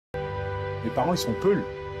Mes parents, ils sont peuls.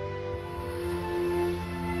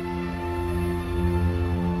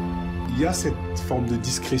 Il y a cette forme de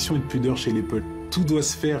discrétion et de pudeur chez les peuls. Tout doit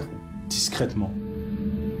se faire discrètement.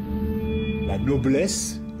 La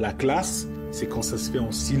noblesse, la classe, c'est quand ça se fait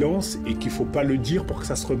en silence et qu'il ne faut pas le dire pour que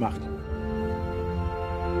ça se remarque.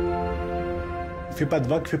 Fais pas de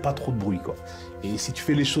vagues, fais pas trop de bruit, quoi. Et si tu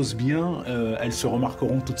fais les choses bien, elles se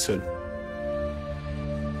remarqueront toutes seules.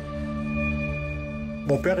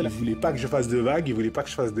 Mon père, il ne voulait pas que je fasse de vagues, il ne voulait pas que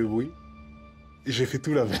je fasse de bruit. Et j'ai fait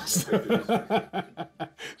tout l'inverse.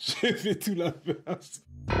 J'ai fait tout l'inverse.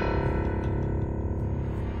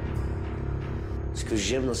 Ce que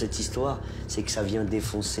j'aime dans cette histoire, c'est que ça vient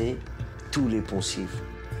défoncer tous les poncifs.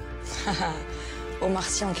 Omar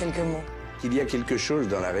Sy en quelques mots. Il y a quelque chose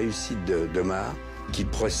dans la réussite d'Omar qui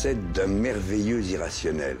procède d'un merveilleux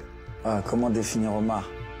irrationnel. Ah, comment définir Omar?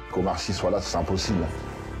 Qu'Omar Sy soit là, c'est impossible.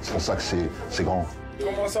 C'est pour ça que c'est grand.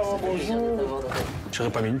 Comment ça va, bonjour? J'aurais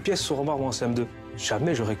pas mis une pièce sur Omar, moi, en CM2.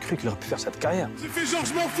 Jamais j'aurais cru qu'il aurait pu faire cette carrière. J'ai fait genre,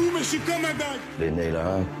 je m'en fous, mais je suis comme un dingue. L'aîné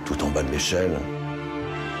là, tout en bas de l'échelle.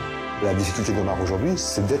 La difficulté d'Omar aujourd'hui,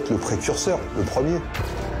 c'est d'être le précurseur, le premier.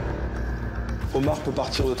 Omar peut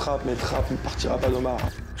partir de Trapp, mais Trapp ne partira pas d'Omar.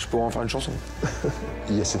 Je pourrais en faire une chanson.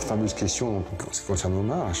 Il y a cette fameuse question en ce qui concerne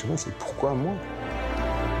Omar, à chaque fois, c'est pourquoi moi?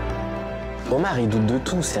 Omar, il doute de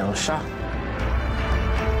tout, c'est un chat.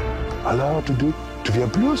 Alors, tu viens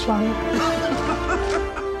plus aux soirées?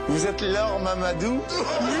 Vous êtes l'or, Mamadou?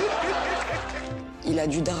 Il a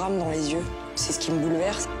du drame dans les yeux. C'est ce qui me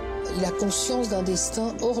bouleverse. Il a conscience d'un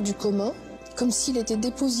destin hors du commun, comme s'il était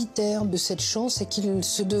dépositaire de cette chance et qu'il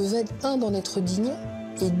se devait, un, d'en être digne,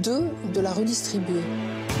 et deux, de la redistribuer.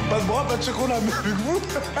 Pas de bras, pas de chocolat, mais avec vous.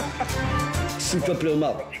 S'il te plaît,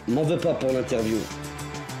 Omar, m'en veux pas pour l'interview.